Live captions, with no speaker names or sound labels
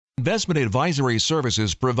Investment advisory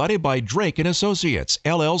services provided by Drake & Associates,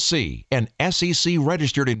 LLC, an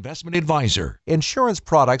SEC-registered investment advisor. Insurance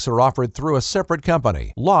products are offered through a separate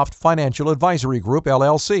company, Loft Financial Advisory Group,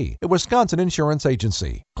 LLC, a Wisconsin insurance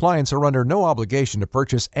agency. Clients are under no obligation to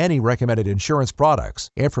purchase any recommended insurance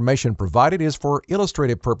products. Information provided is for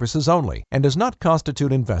illustrative purposes only and does not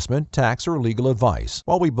constitute investment, tax, or legal advice.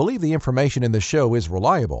 While we believe the information in the show is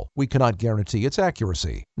reliable, we cannot guarantee its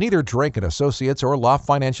accuracy. Neither Drake & Associates or Loft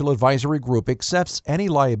Financial Advisory Group accepts any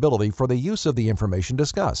liability for the use of the information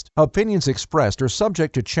discussed. Opinions expressed are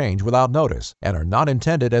subject to change without notice and are not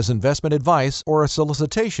intended as investment advice or a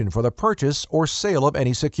solicitation for the purchase or sale of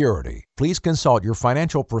any security. Please consult your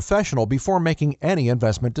financial professional before making any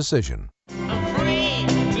investment decision.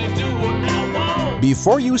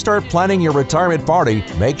 Before you start planning your retirement party,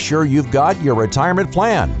 make sure you've got your retirement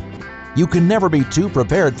plan. You can never be too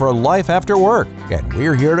prepared for life after work, and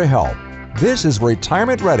we're here to help. This is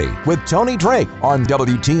Retirement Ready with Tony Drake on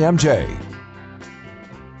WTMJ.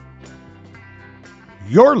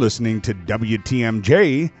 You're listening to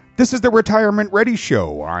WTMJ. This is the Retirement Ready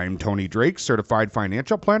Show. I'm Tony Drake, certified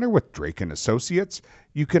financial planner with Drake & Associates.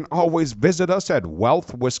 You can always visit us at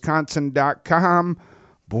wealthwisconsin.com.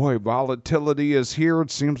 Boy, volatility is here.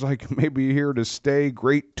 It seems like maybe here to stay.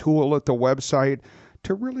 Great tool at the website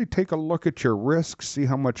to really take a look at your risk, see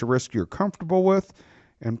how much risk you're comfortable with,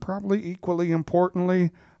 and probably equally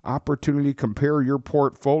importantly, opportunity to compare your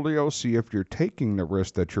portfolio, see if you're taking the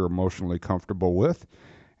risk that you're emotionally comfortable with.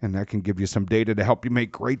 And that can give you some data to help you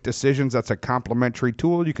make great decisions. That's a complimentary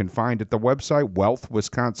tool you can find at the website,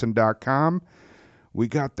 wealthwisconsin.com. We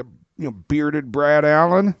got the bearded Brad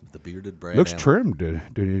Allen. The bearded Brad Looks Allen. trimmed. Did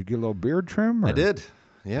you get a little beard trim? I did.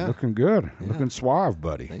 Yeah. Looking good. Yeah. Looking suave,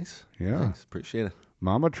 buddy. Thanks. Yeah. Thanks. Appreciate it.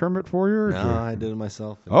 Mama trim it for you? Or No, I did it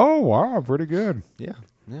myself. Oh, wow. Pretty good. Yeah.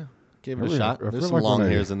 Gave it a shot. There's some like long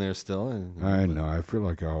hairs in there still. I know. I feel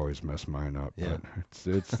like I always mess mine up. Yeah. But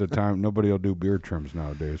it's the time. Nobody will do beard trims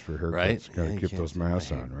nowadays for haircuts. Right. Got to Yeah, keep those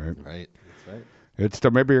masks on, right? Right. That's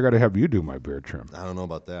right. Maybe I got to have you do my beard trim. I don't know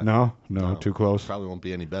about that. No, too close. Probably won't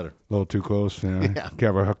be any better. A little too close. Yeah. Yeah.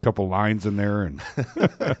 Have a couple lines in there. And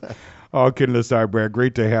all kidding aside, Brad,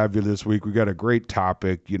 great to have you this week. We got a great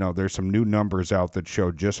topic. There's some new numbers out that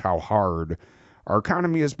show just how hard our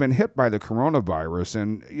economy has been hit by the coronavirus.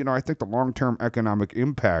 And, I think the long-term economic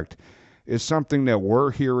impact is something that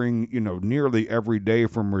we're hearing, nearly every day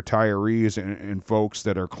from retirees and folks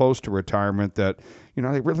that are close to retirement that,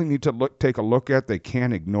 they really need to take a look at. They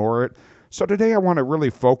can't ignore it. So today I want to really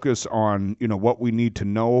focus on, what we need to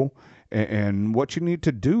know and what you need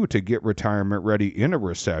to do to get retirement ready in a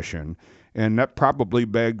recession. And that probably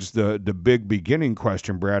begs the big beginning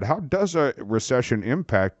question, Brad. How does a recession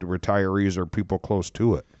impact retirees or people close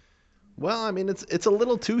to it? Well, I mean, it's a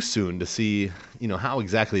little too soon to see, how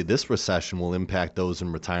exactly this recession will impact those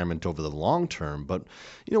in retirement over the long term. But,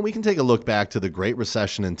 we can take a look back to the Great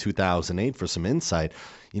Recession in 2008 for some insight.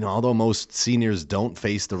 Although most seniors don't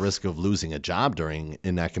face the risk of losing a job during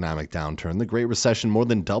an economic downturn, the Great Recession more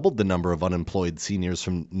than doubled the number of unemployed seniors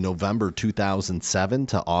from November 2007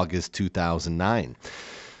 to August 2009.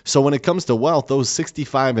 So when it comes to wealth, those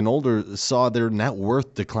 65 and older saw their net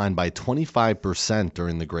worth decline by 25%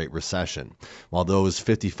 during the Great Recession, while those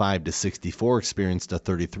 55 to 64 experienced a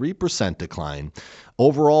 33% decline.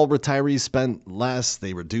 Overall, retirees spent less.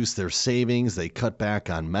 They reduced their savings. They cut back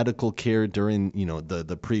on medical care during,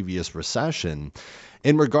 the previous recession.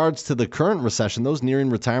 In regards to the current recession, those nearing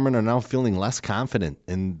retirement are now feeling less confident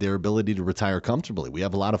in their ability to retire comfortably. We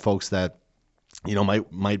have a lot of folks that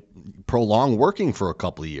might prolong working for a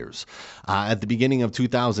couple of years. At the beginning of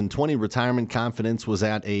 2020, retirement confidence was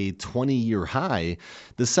at a 20-year high.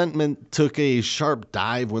 The sentiment took a sharp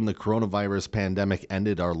dive when the coronavirus pandemic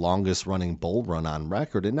ended our longest-running bull run on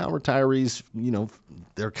record, and now retirees,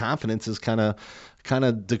 their confidence is kind of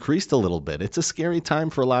decreased a little bit. It's a scary time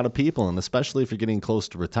for a lot of people, and especially if you're getting close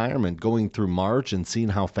to retirement, going through March and seeing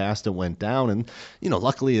how fast it went down. And,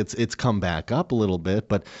 luckily it's come back up a little bit,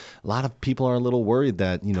 but a lot of people are a little worried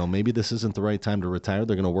that, maybe this isn't the right time to retire.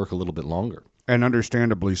 They're going to work a little bit longer. And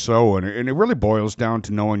understandably so. And it really boils down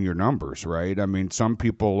to knowing your numbers, right? I mean, some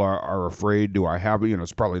people are afraid, do I have,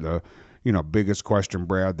 it's probably the, biggest question,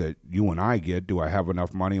 Brad, that you and I get. Do I have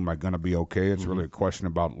enough money? Am I going to be okay? It's really a question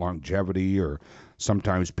about longevity, or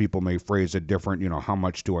sometimes people may phrase it different, how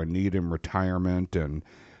much do I need in retirement? And,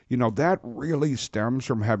 that really stems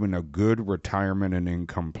from having a good retirement and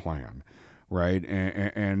income plan, right?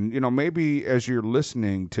 And maybe as you're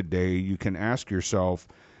listening today, you can ask yourself,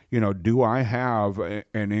 do I have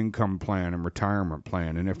an income plan and retirement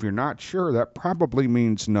plan? And if you're not sure, that probably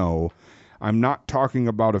means no. I'm not talking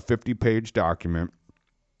about a 50-page document.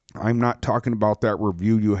 I'm not talking about that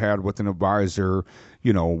review you had with an advisor,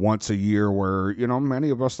 once a year where, many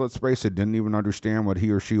of us, let's face it, didn't even understand what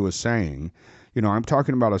he or she was saying. I'm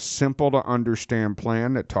talking about a simple to understand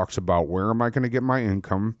plan that talks about where am I going to get my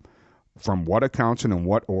income, from what accounts and in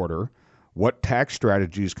what order, what tax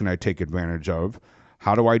strategies can I take advantage of,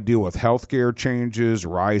 how do I deal with healthcare changes,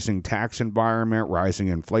 rising tax environment, rising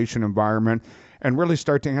inflation environment, and really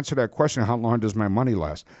start to answer that question, how long does my money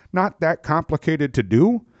last? Not that complicated to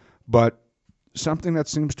do, but something that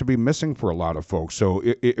seems to be missing for a lot of folks. So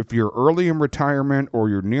if you're early in retirement or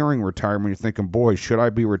you're nearing retirement, you're thinking, boy, should I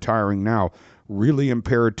be retiring now? Really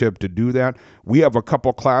imperative to do that. We have a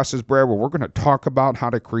couple classes, Brad, where we're going to talk about how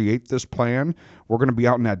to create this plan. We're going to be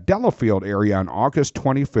out in that Delafield area on August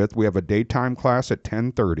 25th. We have a daytime class at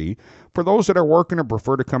 10:30. For those that are working or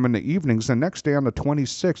prefer to come in the evenings, the next day on the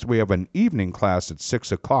 26th, we have an evening class at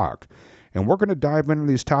 6 o'clock. And we're going to dive into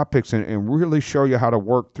these topics and really show you how to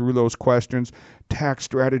work through those questions. Tax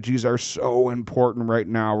strategies are so important right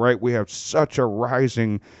now, right? We have such a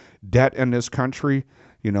rising debt in this country,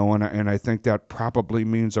 and I think that probably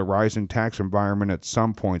means a rising tax environment at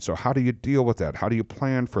some point. So how do you deal with that? How do you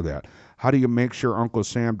plan for that? How do you make sure Uncle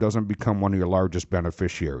Sam doesn't become one of your largest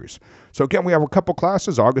beneficiaries? So again, we have a couple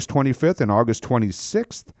classes, August 25th and August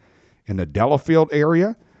 26th in the Delafield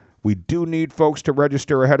area. We do need folks to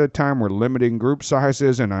register ahead of time. We're limiting group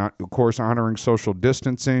sizes and, of course, honoring social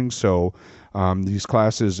distancing. So these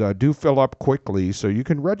classes do fill up quickly. So you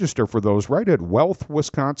can register for those right at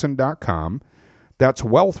wealthwisconsin.com. That's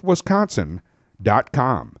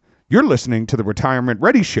wealthwisconsin.com. You're listening to the Retirement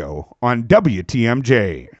Ready Show on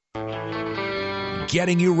WTMJ.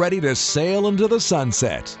 Getting you ready to sail into the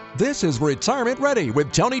sunset. This is Retirement Ready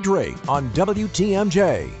with Tony Drake on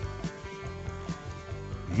WTMJ.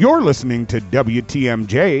 You're listening to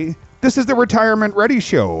WTMJ. This is the Retirement Ready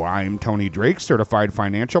Show. I'm Tony Drake, certified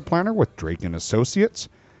financial planner with Drake & Associates.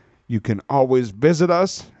 You can always visit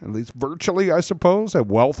us, at least virtually, I suppose, at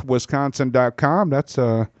wealthwisconsin.com. That's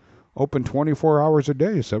open 24 hours a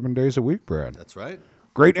day, 7 days a week, Brad. That's right.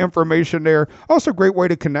 Great information there. Also, great way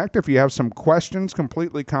to connect. If you have some questions,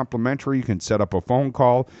 completely complimentary, you can set up a phone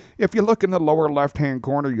call. If you look in the lower left-hand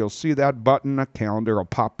corner, you'll see that button. A calendar will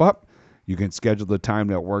pop up. You can schedule the time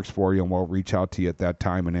that works for you, and we'll reach out to you at that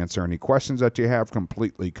time and answer any questions that you have,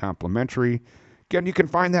 completely complimentary. Again, you can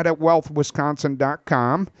find that at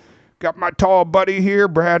wealthwisconsin.com. Got my tall buddy here,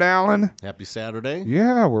 Brad Allen. Happy Saturday.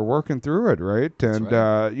 Yeah, we're working through it, right? And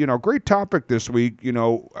right. Great topic this week.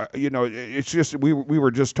 It's just we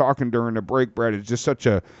were just talking during the break, Brad. It's just such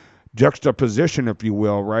a juxtaposition, if you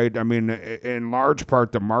will, right? I mean, in large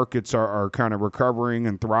part, the markets are kind of recovering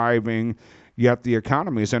and thriving, yet the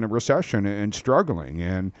economy is in a recession and struggling.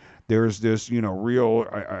 And there's this, real,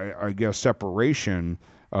 I guess, separation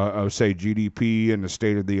of, say, GDP and the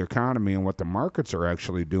state of the economy and what the markets are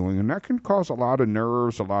actually doing. And that can cause a lot of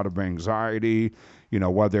nerves, a lot of anxiety,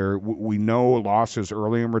 whether we know losses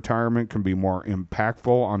early in retirement can be more impactful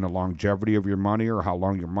on the longevity of your money or how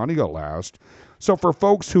long your money will last. So for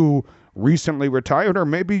folks who recently retired, or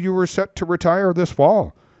maybe you were set to retire this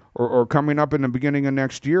fall, or coming up in the beginning of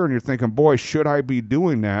next year, and you're thinking, boy, should I be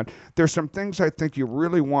doing that? There's some things I think you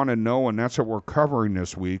really want to know, and that's what we're covering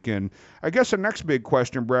this week. And I guess the next big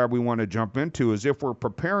question, Brad, we want to jump into is if we're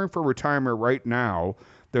preparing for retirement right now,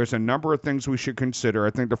 there's a number of things we should consider. I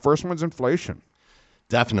think the first one's inflation.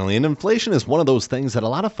 Definitely. And inflation is one of those things that a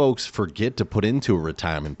lot of folks forget to put into a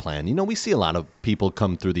retirement plan. We see a lot of people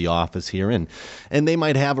come through the office here and they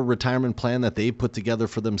might have a retirement plan that they put together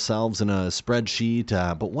for themselves in a spreadsheet.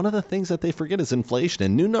 But one of the things that they forget is inflation.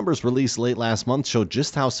 And new numbers released late last month showed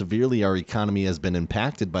just how severely our economy has been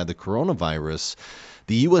impacted by the coronavirus.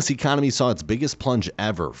 The U.S. economy saw its biggest plunge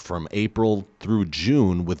ever from April through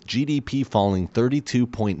June, with GDP falling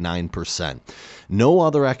 32.9%. No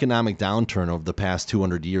other economic downturn over the past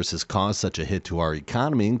 200 years has caused such a hit to our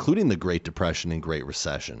economy, including the Great Depression and Great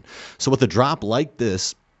Recession. So with a drop like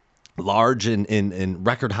this, large and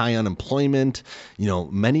record high unemployment,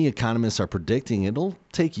 many economists are predicting it'll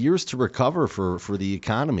take years to recover for the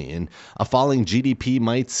economy. And a falling GDP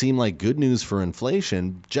might seem like good news for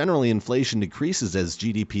inflation. Generally, inflation decreases as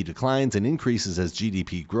GDP declines and increases as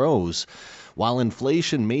GDP grows. While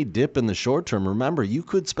inflation may dip in the short term, remember, you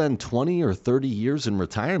could spend 20 or 30 years in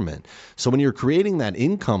retirement. So when you're creating that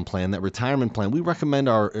income plan, that retirement plan, we recommend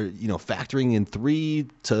factoring in 3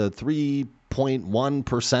 to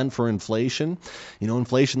 3.1% for inflation.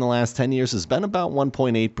 Inflation the last 10 years has been about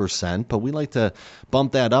 1.8%, but we like to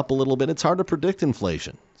bump that up a little bit. It's hard to predict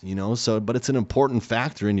inflation. but it's an important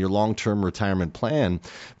factor in your long-term retirement plan.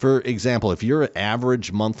 For example, if your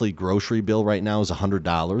average monthly grocery bill right now is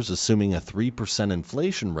 $100, assuming a 3%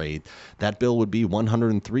 inflation rate, that bill would be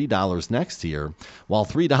 $103 next year. While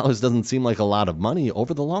 $3 doesn't seem like a lot of money,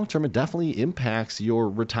 over the long term, it definitely impacts your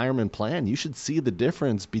retirement plan. You should see the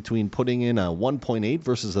difference between putting in a 1.8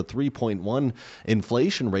 versus a 3.1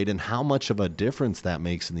 inflation rate and how much of a difference that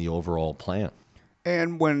makes in the overall plan.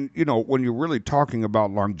 And when you're really talking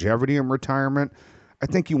about longevity in retirement, I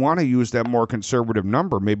think you want to use that more conservative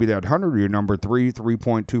number, maybe that 100-year number,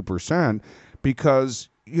 3.2%, because,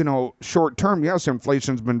 short term, yes,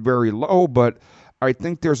 inflation's been very low, but I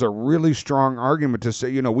think there's a really strong argument to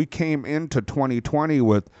say, we came into 2020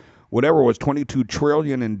 with whatever was 22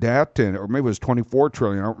 trillion in debt, or maybe it was 24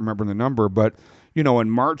 trillion, I don't remember the number, but in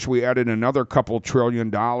March, we added another couple $1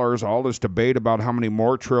 trillion, all this debate about how many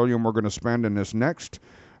more trillion we're going to spend in this next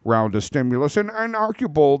round of stimulus, and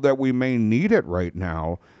arguable that we may need it right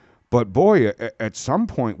now. But boy, at some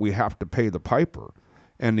point, we have to pay the piper.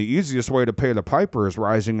 And the easiest way to pay the piper is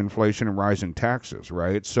rising inflation and rising taxes,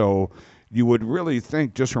 right? So you would really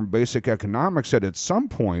think, just from basic economics, that at some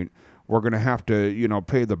point, we're going to have to,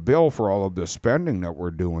 pay the bill for all of the spending that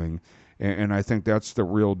we're doing. And I think that's the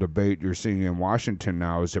real debate you're seeing in Washington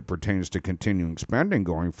now as it pertains to continuing spending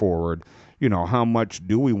going forward. How much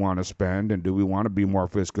do we want to spend, and do we want to be more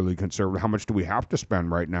fiscally conservative? How much do we have to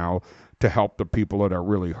spend right now to help the people that are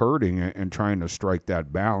really hurting and trying to strike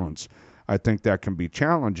that balance? I think that can be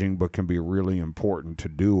challenging, but can be really important to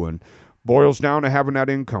do, and boils down to having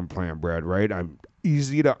that income plan, Brad, right?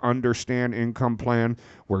 Easy to understand income plan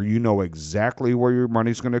where you know exactly where your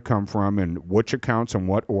money's going to come from and which accounts and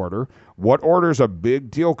what order. What order is a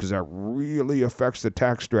big deal because that really affects the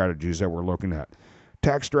tax strategies that we're looking at.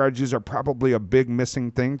 Tax strategies are probably a big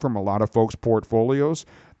missing thing from a lot of folks' portfolios.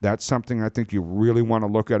 That's something I think you really want to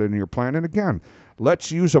look at in your plan. And again,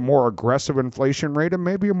 let's use a more aggressive inflation rate and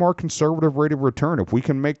maybe a more conservative rate of return. If we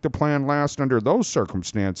can make the plan last under those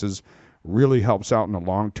circumstances, really helps out in the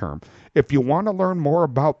long term. If you want to learn more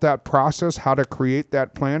about that process, how to create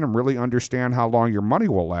that plan and really understand how long your money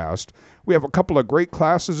will last, we have a couple of great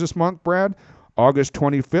classes this month, Brad. August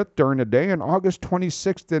 25th during the day and August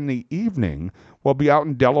 26th in the evening. We'll be out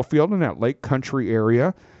in Delafield in that Lake Country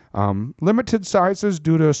area. Limited sizes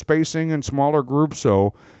due to spacing and smaller groups,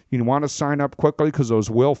 so you want to sign up quickly because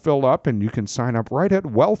those will fill up, and you can sign up right at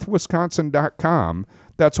wealthwisconsin.com.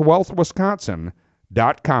 That's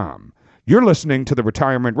wealthwisconsin.com. You're listening to the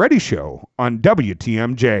Retirement Ready Show on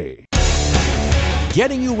WTMJ.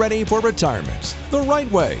 Getting you ready for retirement the right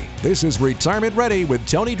way. This is Retirement Ready with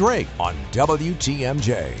Tony Drake on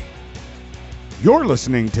WTMJ. You're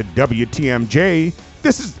listening to WTMJ.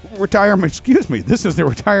 This is the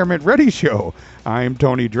Retirement Ready Show. I'm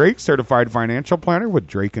Tony Drake, certified financial planner with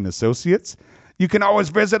Drake & Associates. You can always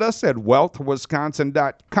visit us at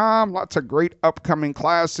wealthwisconsin.com. Lots of great upcoming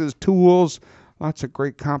classes, tools, lots of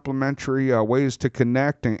great complimentary ways to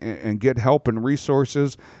connect and get help and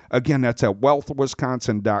resources. Again, that's at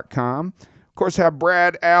wealthwisconsin.com. Of course, have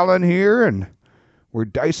Brad Allen here, and we're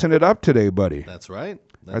dicing it up today, buddy. That's right.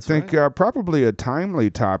 I think probably a timely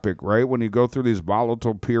topic, right, when you go through these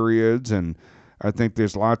volatile periods, and I think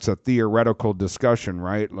there's lots of theoretical discussion,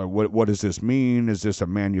 right? Like, what does this mean? Is this a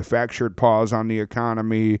manufactured pause on the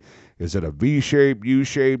economy? Is it a V-shape,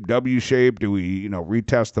 U-shape, W-shape? Do we,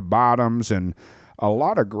 retest the bottoms? And a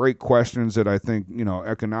lot of great questions that I think,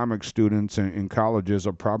 economic students in colleges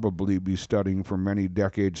will probably be studying for many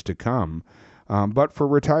decades to come. But for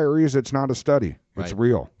retirees, it's not a study. It's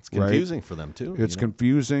real. It's confusing for them, too. It's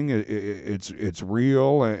confusing. It's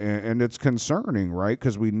real, and it's concerning, right?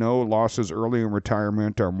 Because we know losses early in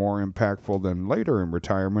retirement are more impactful than later in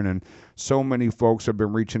retirement. And so many folks have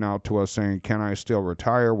been reaching out to us saying, can I still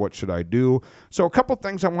retire? What should I do? So a couple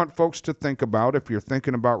things I want folks to think about if you're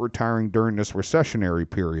thinking about retiring during this recessionary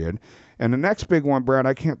period. And the next big one, Brad,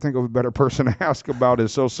 I can't think of a better person to ask about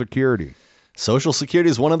is Social Security. Social Security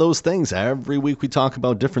is one of those things. Every week we talk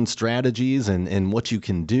about different strategies and what you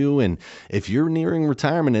can do. And if you're nearing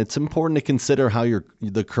retirement, it's important to consider how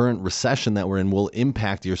the current recession that we're in will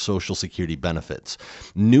impact your Social Security benefits.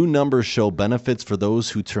 New numbers show benefits for those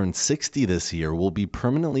who turn 60 this year will be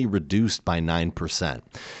permanently reduced by 9%.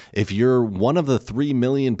 If you're one of the 3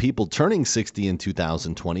 million people turning 60 in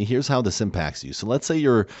 2020, here's how this impacts you. So let's say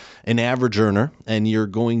you're an average earner and you're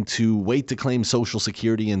going to wait to claim Social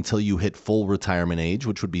Security until you hit full retirement age,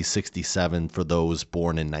 which would be 67 for those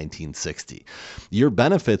born in 1960. Your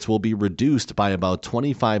benefits will be reduced by about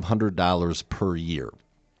 $2,500 per year.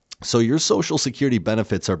 So your Social Security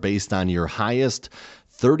benefits are based on your highest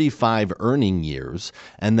 35 earning years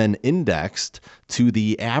and then indexed to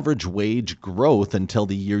the average wage growth until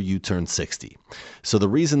the year you turn 60. So the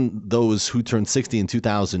reason those who turn 60 in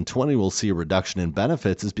 2020 will see a reduction in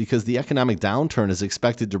benefits is because the economic downturn is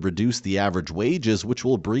expected to reduce the average wages, which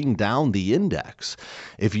will bring down the index.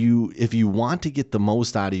 If you want to get the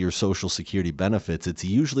most out of your Social Security benefits, it's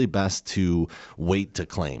usually best to wait to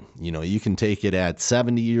claim. You can take it at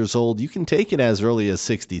 70 years old. You can take it as early as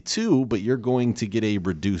 62, but you're going to get a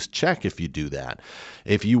reduced check if you do that.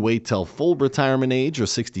 If you wait till full retirement age, or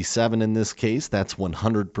 67 in this case, that's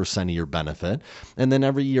 100% of your benefit. And then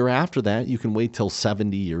every year after that, you can wait till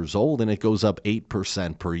 70 years old, and it goes up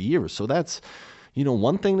 8% per year. So that's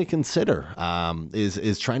one thing to consider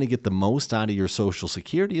is trying to get the most out of your Social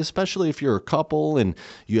Security, especially if you're a couple and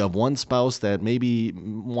you have one spouse that maybe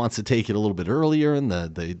wants to take it a little bit earlier and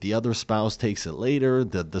the other spouse takes it later.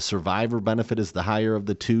 The survivor benefit is the higher of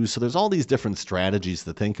the two. So there's all these different strategies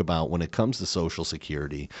to think about when it comes to Social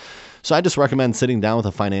Security. So I just recommend sitting down with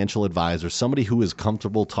a financial advisor, somebody who is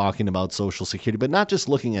comfortable talking about Social Security, but not just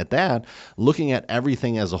looking at that, looking at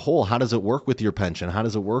everything as a whole. How does it work with your pension? How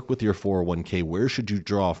does it work with your 401k? Where should you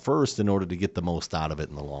draw first in order to get the most out of it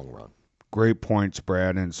in the long run? Great points,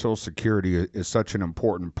 Brad. And Social Security is such an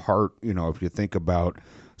important part. If you think about,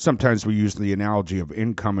 sometimes we use the analogy of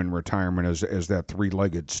income in retirement as that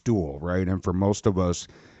three-legged stool, right? And for most of us,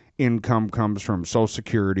 income comes from Social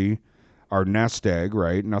Security, our nest egg,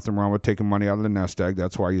 right? Nothing wrong with taking money out of the nest egg.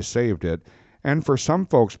 That's why you saved it. And for some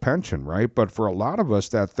folks, pension, right? But for a lot of us,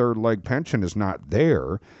 that third leg pension is not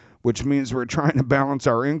there, which means we're trying to balance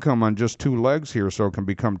our income on just two legs here, so it can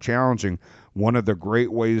become challenging. One of the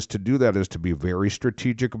great ways to do that is to be very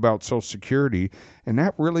strategic about Social Security, and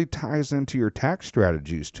that really ties into your tax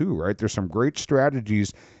strategies too, right? There's some great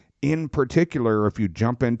strategies, in particular, if you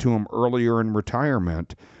jump into them earlier in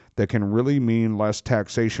retirement, that can really mean less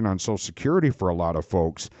taxation on Social Security for a lot of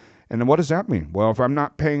folks. And then what does that mean? Well, if I'm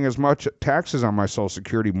not paying as much taxes on my Social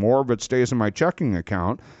Security, more of it stays in my checking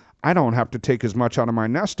account, I don't have to take as much out of my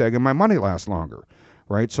nest egg and my money lasts longer,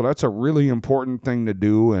 right? So that's a really important thing to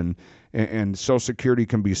do, and Social Security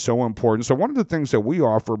can be so important. So one of the things that we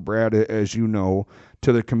offer, Brad, as you know,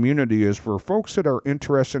 to the community is for folks that are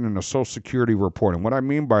interested in a Social Security report. And what I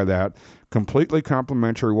mean by that, completely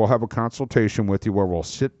complimentary, we'll have a consultation with you where we'll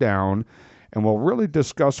sit down and we'll really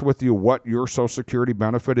discuss with you what your Social Security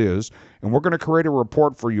benefit is. And we're going to create a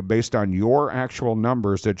report for you based on your actual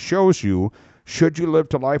numbers that shows you, should you live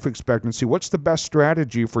to life expectancy, what's the best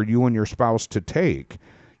strategy for you and your spouse to take?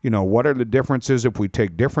 What are the differences if we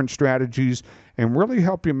take different strategies, and really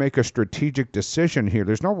help you make a strategic decision here.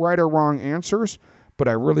 There's no right or wrong answers, but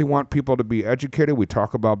I really want people to be educated. We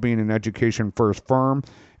talk about being an education-first firm,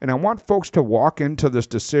 and I want folks to walk into this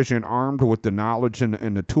decision armed with the knowledge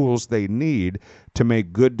and the tools they need to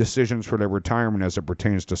make good decisions for their retirement as it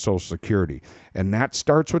pertains to Social Security. And that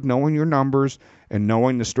starts with knowing your numbers and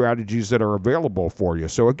knowing the strategies that are available for you.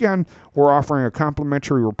 So again, we're offering a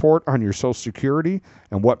complimentary report on your Social Security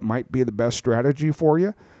and what might be the best strategy for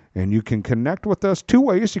you. And you can connect with us two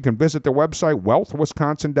ways. You can visit the website,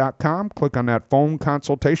 wealthwisconsin.com. Click on that phone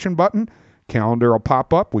consultation button. Calendar will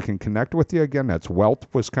pop up. We can connect with you. Again, that's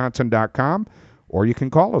wealthwisconsin.com. Or you can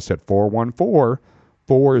call us at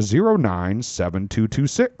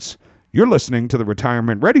 414-409-7226. You're listening to the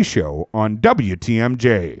Retirement Ready Show on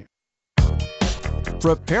WTMJ.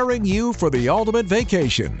 Preparing you for the ultimate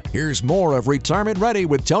vacation. Here's more of Retirement Ready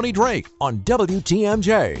with Tony Drake on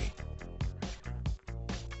WTMJ.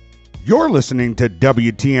 You're listening to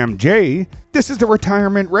WTMJ. This is the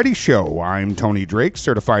Retirement Ready Show. I'm Tony Drake,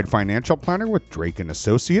 certified financial planner with Drake &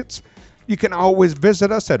 Associates. You can always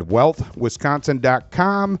visit us at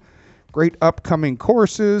wealthwisconsin.com. Great upcoming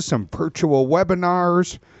courses, some virtual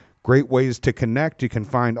webinars, great ways to connect. You can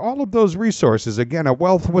find all of those resources, again, at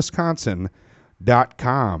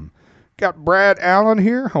wealthwisconsin.com. Got Brad Allen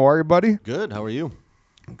here. How are you, buddy? Good. How are you?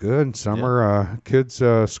 Good. Summer kids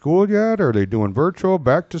school yet? Or are they doing virtual,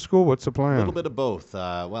 back to school? What's the plan? A little bit of both.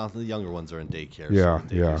 Well, the younger ones are in daycare, Yeah, so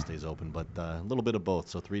daycare stays open, but a little bit of both.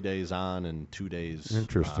 So 3 days on and 2 days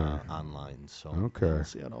online. So Okay. We'll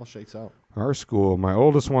see how it all shakes out. Our school, my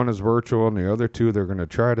oldest one is virtual, and the other two, they're going to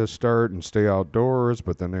try to start and stay outdoors,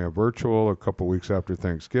 but then they have virtual a couple weeks after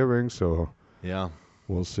Thanksgiving, so Yeah.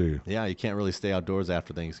 we'll see. Yeah, you can't really stay outdoors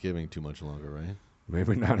after Thanksgiving too much longer, right?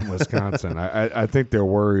 Maybe not in Wisconsin. I think they're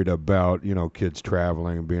worried about, kids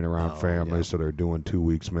traveling and being around family, yeah. so they're doing 2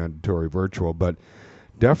 weeks mandatory virtual. But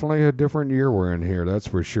definitely a different year we're in here, that's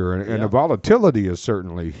for sure. And the volatility is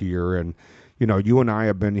certainly here. And, you and I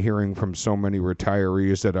have been hearing from so many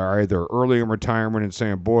retirees that are either early in retirement and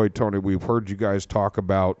saying, boy, Tony, we've heard you guys talk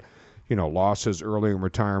about, losses early in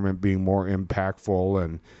retirement being more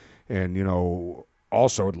impactful. And,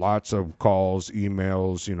 also lots of calls,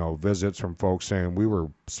 emails, visits from folks saying we were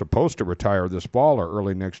supposed to retire this fall or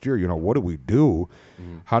early next year. What do we do?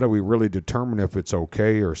 How do we really determine if it's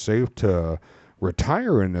okay or safe to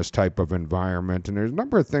retire in this type of environment? And there's a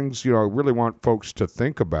number of things, I really want folks to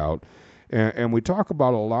think about. And we talk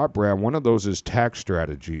about a lot, Brad. One of those is tax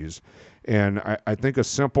strategies. And I think a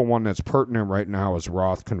simple one that's pertinent right now is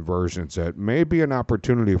Roth conversions. That may be an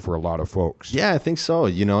opportunity for a lot of folks. Yeah, I think so.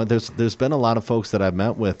 There's been a lot of folks that I've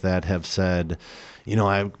met with that have said,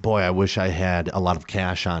 I wish I had a lot of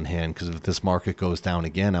cash on hand, because if this market goes down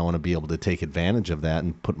again, I want to be able to take advantage of that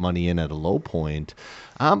and put money in at a low point.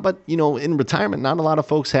 But in retirement, not a lot of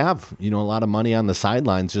folks have, a lot of money on the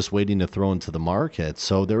sidelines just waiting to throw into the market.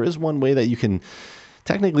 So there is one way that you can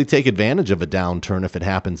technically take advantage of a downturn if it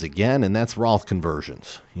happens again, and that's Roth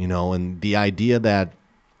conversions. And the idea that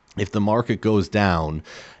if the market goes down,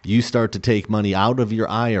 you start to take money out of your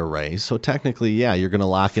IRA. So technically, yeah, you're going to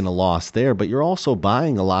lock in a loss there, but you're also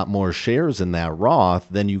buying a lot more shares in that Roth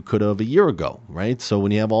than you could have a year ago, right? So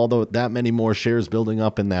when you have that many more shares building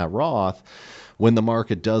up in that Roth, when the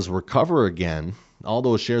market does recover again, all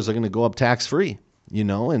those shares are going to go up tax-free.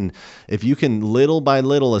 And if you can little by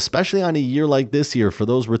little, especially on a year like this year, for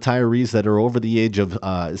those retirees that are over the age of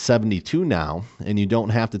 72 now, and you don't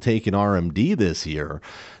have to take an RMD this year,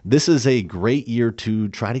 this is a great year to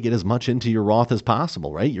try to get as much into your Roth as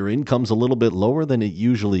possible, right? Your income's a little bit lower than it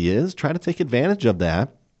usually is. Try to take advantage of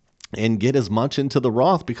that and get as much into the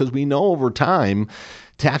Roth, because we know over time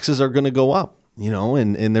taxes are going to go up.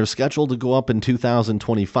 And they're scheduled to go up in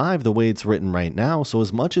 2025 the way it's written right now. So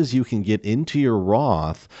as much as you can get into your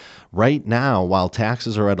Roth right now, while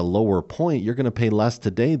taxes are at a lower point, you're going to pay less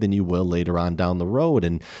today than you will later on down the road.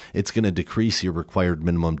 And it's going to decrease your required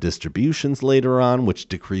minimum distributions later on, which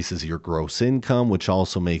decreases your gross income, which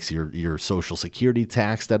also makes your Social Security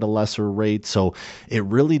taxed at a lesser rate. So it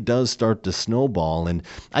really does start to snowball. And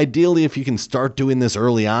ideally, if you can start doing this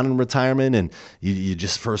early on in retirement, and you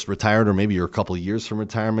just first retired, or maybe you're a couple of years from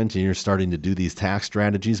retirement and you're starting to do these tax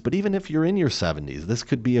strategies. But even if you're in your 70s, this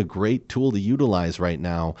could be a great tool to utilize right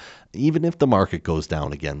now, even if the market goes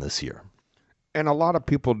down again this year. And a lot of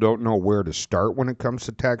people don't know where to start when it comes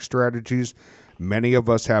to tax strategies. Many of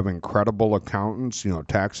us have incredible accountants,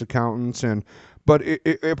 tax accountants, but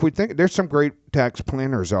if we think, there's some great tax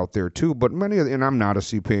planners out there too, but and I'm not a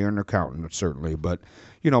CPA or an accountant certainly, but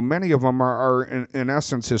many of them are in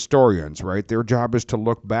essence historians, right? Their job is to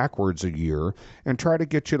look backwards a year and try to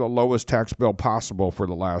get you the lowest tax bill possible for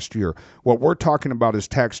the last year. What we're talking about is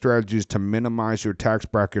tax strategies to minimize your tax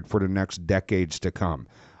bracket for the next decades to come.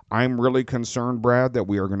 I'm really concerned, Brad, that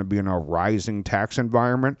we are going to be in a rising tax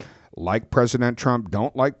environment. Like President Trump,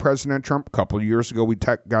 don't like President Trump. A couple of years ago, we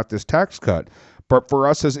got this tax cut. But for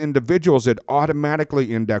us as individuals, it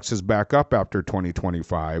automatically indexes back up after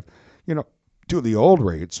 2025, to the old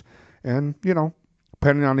rates. And,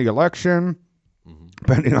 depending on the election,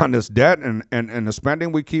 depending on this debt and the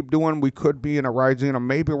spending we keep doing, we could be in a rising,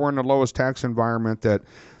 maybe we're in the lowest tax environment that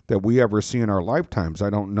we ever see in our lifetimes. I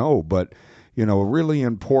don't know. But, really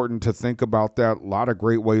important to think about that. A lot of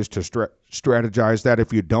great ways to strategize that.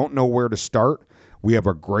 If you don't know where to start, we have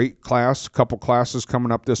a great couple classes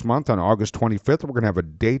coming up this month. On August 25th, we're going to have a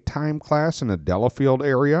daytime class in the Delafield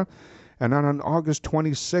area. And then on August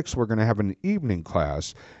 26th, we're going to have an evening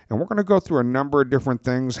class. And we're going to go through a number of different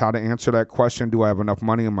things, how to answer that question, do I have enough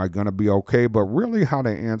money, am I going to be okay? But really how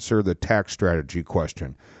to answer the tax strategy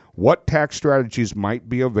question. What tax strategies might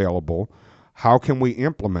be available? How can we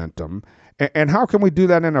implement them? And how can we do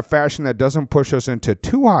that in a fashion that doesn't push us into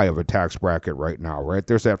too high of a tax bracket right now, right?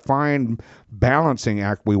 There's that fine balancing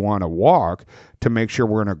act we want to walk to make sure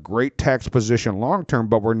we're in a great tax position long term,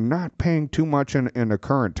 but we're not paying too much in the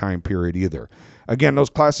current time period either. Again, those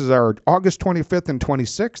classes are August 25th and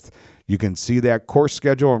 26th. You can see that course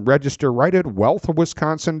schedule and register right at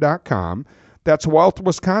wealthwisconsin.com. That's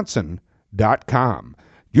wealthwisconsin.com.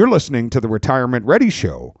 You're listening to the Retirement Ready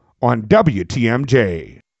Show on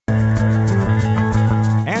WTMJ.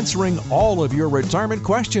 Answering all of your retirement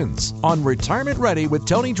questions on Retirement Ready with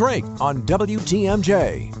Tony Drake on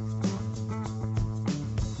WTMJ.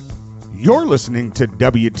 You're listening to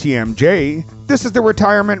WTMJ. This is the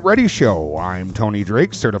Retirement Ready Show. I'm Tony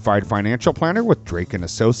Drake, certified financial planner with Drake &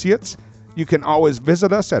 Associates. You can always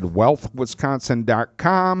visit us at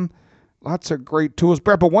wealthwisconsin.com. Lots of great tools,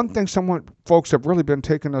 Brad. But one thing folks have really been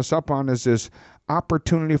taking us up on is this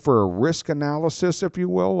opportunity for a risk analysis, if you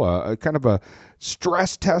will, a kind of a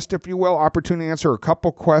stress test, if you will, opportunity to answer a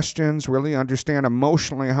couple questions, really understand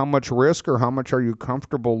emotionally how much risk or how much are you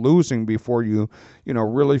comfortable losing before you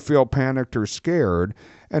really feel panicked or scared.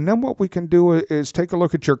 And then what we can do is take a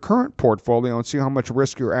look at your current portfolio and see how much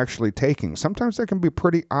risk you're actually taking. Sometimes that can be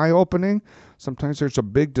pretty eye-opening. Sometimes there's a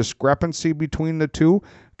big discrepancy between the two.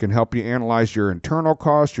 It can help you analyze your internal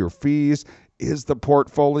costs, your fees. Is the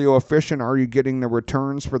portfolio efficient? Are you getting the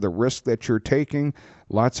returns for the risk that you're taking?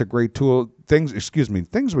 Lots of great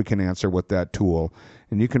things we can answer with that tool.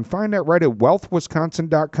 And you can find that right at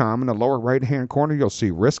wealthwisconsin.com. In the lower right-hand corner, you'll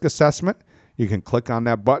see risk assessment. You can click on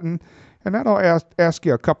that button, and that'll ask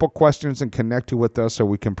you a couple questions and connect you with us so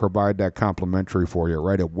we can provide that complimentary for you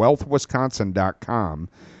right at wealthwisconsin.com.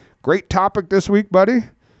 Great topic this week, buddy.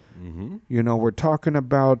 Mm-hmm. We're talking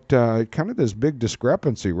about kind of this big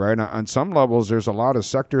discrepancy, right? On some levels, there's a lot of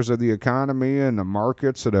sectors of the economy and the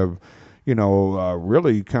markets that have,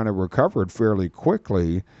 really kind of recovered fairly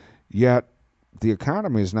quickly, yet the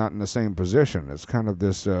economy is not in the same position. It's kind of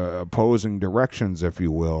this opposing directions, if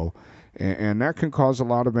you will. And that can cause a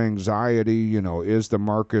lot of anxiety. Is the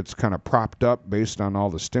markets kind of propped up based on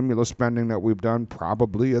all the stimulus spending that we've done?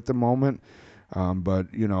 Probably at the moment. But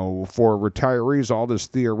for retirees, all this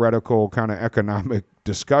theoretical kind of economic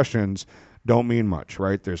discussions don't mean much,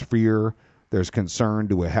 right? There's fear. There's concern.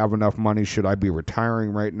 Do we have enough money? Should I be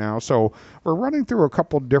retiring right now? So we're running through a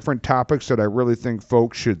couple different topics that I really think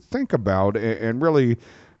folks should think about and really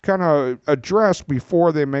kind of address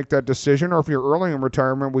before they make that decision. Or if you're early in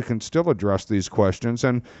retirement, we can still address these questions.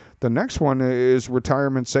 And the next one is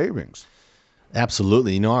retirement savings.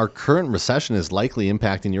 Absolutely. Our current recession is likely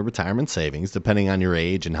impacting your retirement savings, depending on your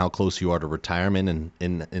age and how close you are to retirement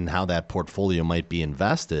and how that portfolio might be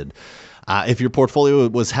invested. If your portfolio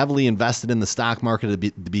was heavily invested in the stock market at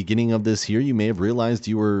the beginning of this year, you may have realized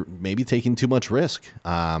you were maybe taking too much risk.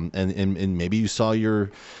 And maybe you saw your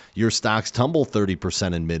stocks tumble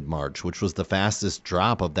 30% in mid-March, which was the fastest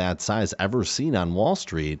drop of that size ever seen on Wall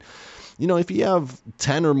Street. If you have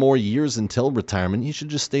 10 or more years until retirement, you should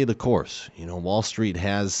just stay the course. Wall Street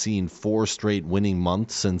has seen 4 straight winning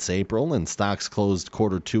months since April, and stocks closed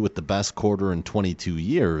Q2 with the best quarter in 22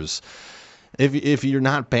 years. If you're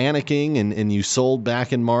not panicking and you sold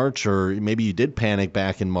back in March, or maybe you did panic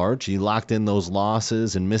back in March, you locked in those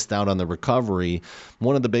losses and missed out on the recovery,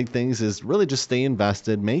 one of the big things is really just stay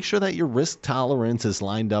invested. Make sure that your risk tolerance is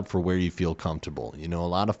lined up for where you feel comfortable. A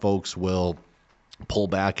lot of folks will pull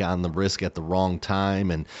back on the risk at the wrong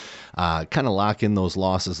time and kind of lock in those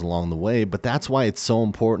losses along the way. But that's why it's so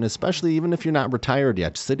important, especially even if you're not retired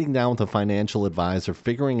yet, sitting down with a financial advisor,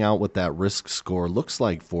 figuring out what that risk score looks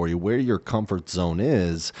like for you, where your comfort zone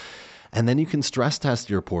is. And then you can stress test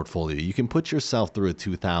your portfolio. You can put yourself through a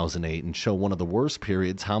 2008 and show one of the worst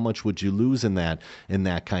periods. How much would you lose in that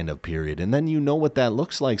kind of period? And then you know what that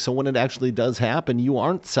looks like. So when it actually does happen, you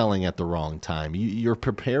aren't selling at the wrong time. You're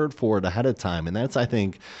prepared for it ahead of time. And that's, I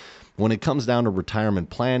think, when it comes down to retirement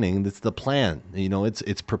planning, it's the plan.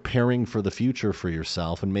 It's preparing for the future for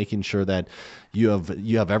yourself and making sure that you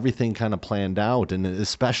have everything kind of planned out, and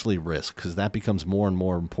especially risk, because that becomes more and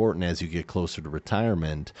more important as you get closer to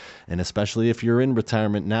retirement. And especially if you're in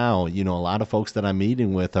retirement now, a lot of folks that I'm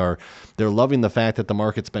meeting with they're loving the fact that the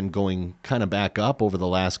market's been going kind of back up over the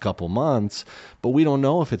last couple months, but we don't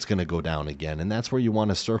know if it's going to go down again. And that's where you want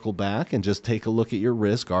to circle back and just take a look at your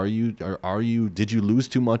risk. Did you lose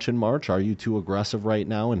too much in March? Are you too aggressive right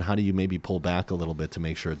now? And how do you maybe pull back a little bit to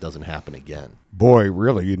make sure it doesn't happen again? Boy,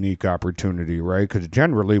 really unique opportunity, right? Because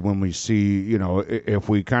generally when we see, if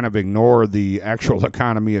we kind of ignore the actual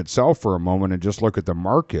economy itself for a moment and just look at the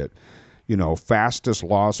market, fastest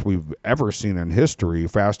loss we've ever seen in history,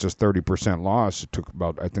 fastest 30% loss. It took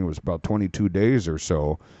I think it was about 22 days or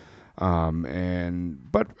so.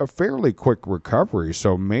 But a fairly quick recovery.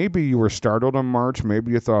 So maybe you were startled in March.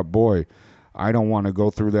 Maybe you thought, boy, I don't want to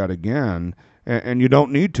go through that again. And you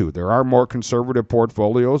don't need to. There are more conservative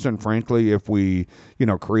portfolios. And frankly, if we,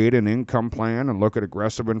 create an income plan and look at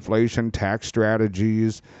aggressive inflation, tax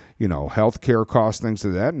strategies, healthcare costs, things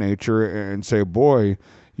of that nature, and say, boy,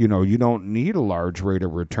 you don't need a large rate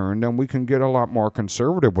of return, then we can get a lot more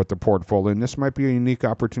conservative with the portfolio. And this might be a unique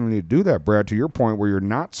opportunity to do that, Brad, to your point, where you're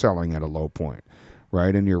not selling at a low point,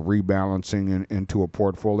 right? And you're rebalancing into a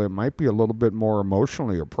portfolio. It might be a little bit more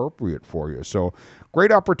emotionally appropriate for you. So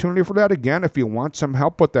great opportunity for that. Again, if you want some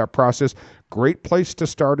help with that process, great place to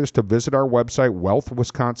start is to visit our website,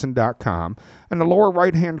 wealthwisconsin.com. In the lower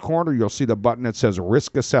right-hand corner, you'll see the button that says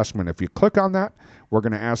Risk Assessment. If you click on that, We're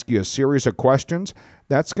going to ask you a series of questions.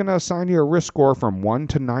 That's going to assign you a risk score from 1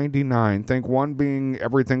 to 99. Think 1 being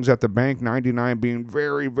everything's at the bank, 99 being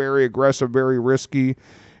very, very aggressive, very risky.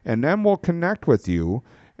 And then we'll connect with you.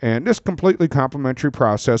 And this completely complimentary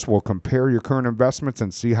process will compare your current investments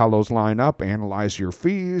and see how those line up, analyze your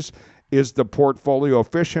fees. Is the portfolio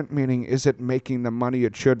efficient, meaning is it making the money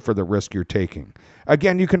it should for the risk you're taking?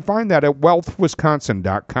 Again, you can find that at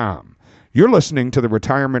wealthwisconsin.com. You're listening to the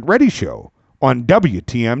Retirement Ready Show on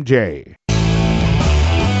WTMJ.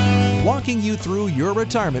 Walking you through your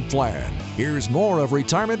retirement plan. Here's more of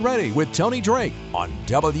Retirement Ready with Tony Drake on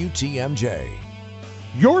WTMJ.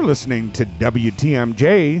 You're listening to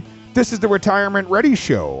WTMJ. This is the Retirement Ready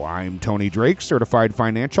Show. I'm Tony Drake, certified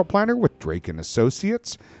financial planner with Drake &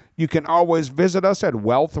 Associates. You can always visit us at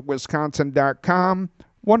wealthwisconsin.com.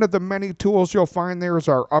 One of the many tools you'll find there is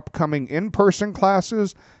our upcoming in-person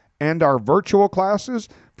classes and our virtual classes.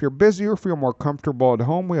 If you're busy or feel more comfortable at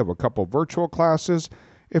home, we have a couple virtual classes.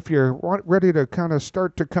 If you're ready to kind of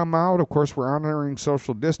start to come out, of course, we're honoring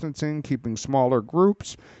social distancing, keeping smaller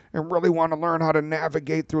groups, and really want to learn how to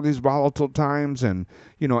navigate through these volatile times and,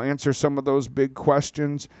 answer some of those big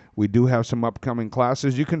questions. We do have some upcoming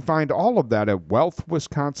classes. You can find all of that at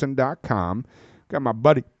wealthwisconsin.com. Got my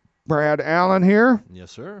buddy Brad Allen here.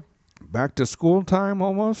 Yes, sir. Back to school time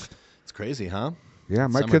almost. It's crazy, huh? Yeah,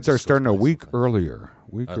 my kids are starting a week earlier.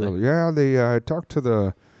 Yeah, they talked to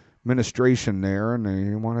the administration there, and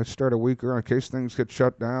they want to start a week early in case things get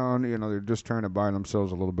shut down. They're just trying to buy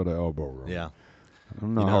themselves a little bit of elbow room. Yeah. I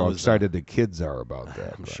don't know how excited the kids are about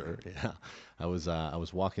that. I'm sure, yeah. I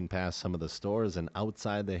was walking past some of the stores, and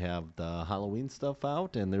outside they have the Halloween stuff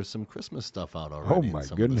out, and there's some Christmas stuff out already. Oh my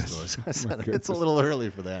goodness! It's a little early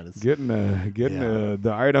for that. Getting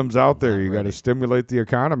the items out there. You got to stimulate the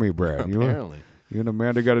economy, Brad. Apparently, you and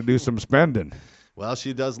Amanda got to do some spending. Well,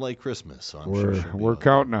 she does like Christmas, so I'm sure we're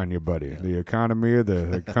counting on you, buddy. Yeah. The economy,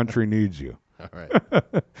 the country needs you. All right.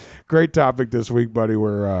 Great topic this week, buddy.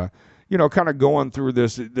 We're kind of going through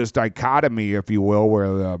this dichotomy, if you will,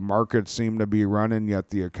 where the markets seem to be running, yet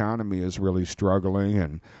the economy is really struggling.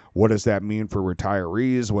 And what does that mean for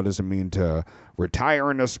retirees? What does it mean to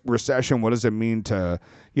retire in a recession? What does it mean to,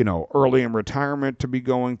 early in retirement to be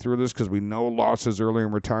going through this? Because we know losses early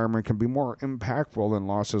in retirement can be more impactful than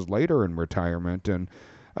losses later in retirement. And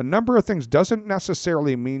a number of things doesn't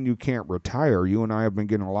necessarily mean you can't retire. You and I have been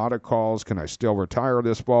getting a lot of calls. Can I still retire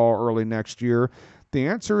this fall, early next year? The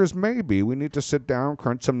answer is maybe. We need to sit down,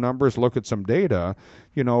 crunch some numbers, look at some data,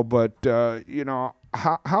 but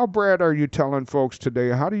how, Brad, are you telling folks today,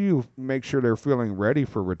 how do you make sure they're feeling ready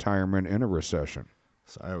for retirement in a recession?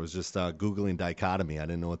 Sorry, I was just Googling dichotomy. I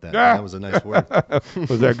didn't know what that was a nice word.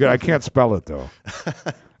 Was that good? I can't spell it, though.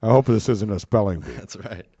 I hope this isn't a spelling bee. That's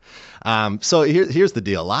right. So here's the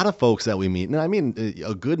deal. A lot of folks that we meet, and I mean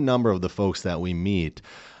a good number of the folks that we meet,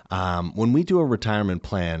 when we do a retirement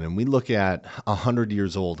plan and we look at 100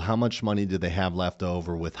 years old, how much money do they have left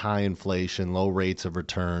over with high inflation, low rates of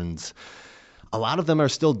returns? A lot of them are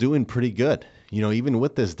still doing pretty good, even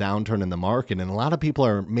with this downturn in the market. And a lot of people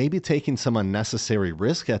are maybe taking some unnecessary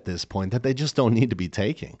risk at this point that they just don't need to be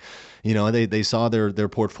taking. They saw their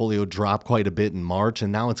portfolio drop quite a bit in March,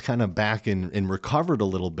 and now it's kind of back and recovered a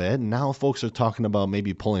little bit. And now folks are talking about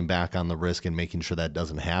maybe pulling back on the risk and making sure that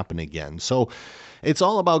doesn't happen again. So it's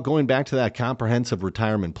all about going back to that comprehensive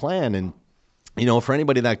retirement plan. And for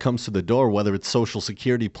anybody that comes to the door, whether it's Social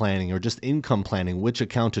Security planning or just income planning, which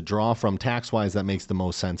account to draw from tax-wise that makes the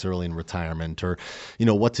most sense early in retirement, or,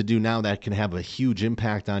 what to do now that can have a huge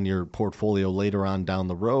impact on your portfolio later on down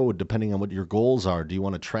the road, depending on what your goals are. Do you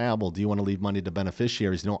want to travel? Do you want to leave money to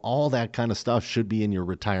beneficiaries? All that kind of stuff should be in your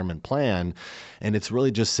retirement plan. And it's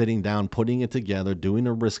really just sitting down, putting it together, doing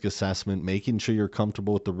a risk assessment, making sure you're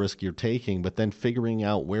comfortable with the risk you're taking, but then figuring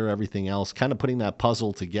out where everything else, kind of putting that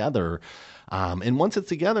puzzle together. And once it's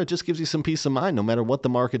together, it just gives you some peace of mind. No matter what the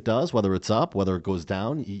market does, whether it's up, whether it goes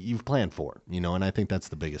down, you've planned for it, and I think that's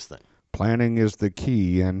the biggest thing. Planning is the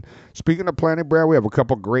key. And speaking of planning, Brad, we have a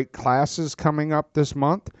couple great classes coming up this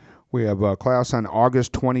month. We have a class on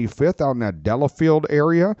August 25th out in that Delafield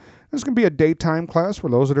area. This is going to be a daytime class for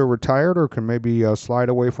those that are retired or can maybe slide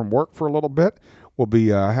away from work for a little bit. We'll be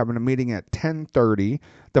having a meeting at 10:30.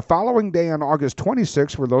 The following day on August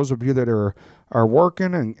 26th, for those of you that are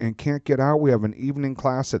working and can't get out, we have an evening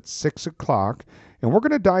class at 6 o'clock. And we're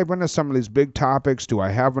going to dive into some of these big topics. Do I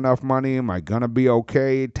have enough money? Am I going to be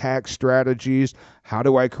okay? Tax strategies. How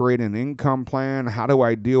do I create an income plan? How do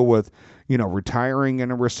I deal with, retiring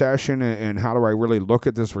in a recession? And how do I really look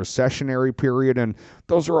at this recessionary period? And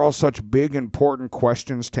those are all such big, important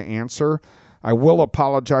questions to answer. I will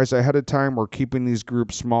apologize ahead of time. We're keeping these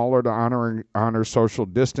groups smaller to honor social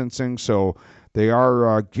distancing, so they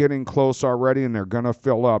are getting close already, and they're going to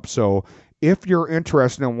fill up. So if you're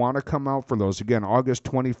interested and want to come out for those, again, August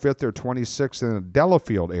 25th or 26th in the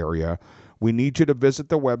Delafield area, we need you to visit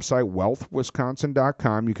the website,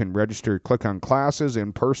 wealthwisconsin.com. You can register, click on classes,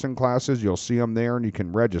 in-person classes. You'll see them there, and you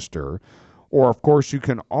can register. Or, of course, you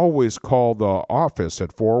can always call the office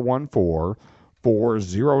at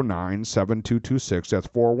 414-409-7226. That's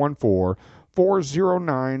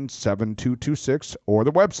 414-409-7226, or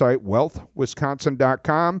the website,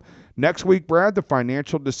 wealthwisconsin.com. Next week, Brad, the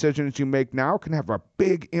financial decisions you make now can have a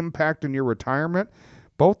big impact on your retirement,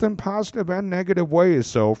 both in positive and negative ways.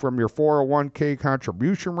 So from your 401k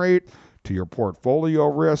contribution rate to your portfolio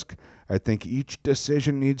risk, I think each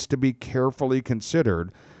decision needs to be carefully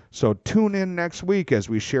considered. So tune in next week as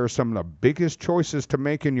we share some of the biggest choices to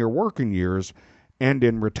make in your working years and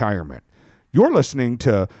in retirement. You're listening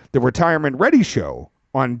to the Retirement Ready Show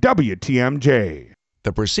on WTMJ.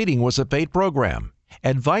 The proceeding was a paid program.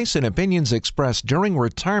 Advice and opinions expressed during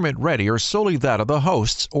Retirement Ready are solely that of the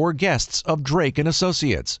hosts or guests of Drake &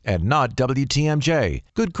 Associates and not WTMJ,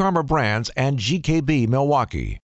 Good Karma Brands, and GKB Milwaukee.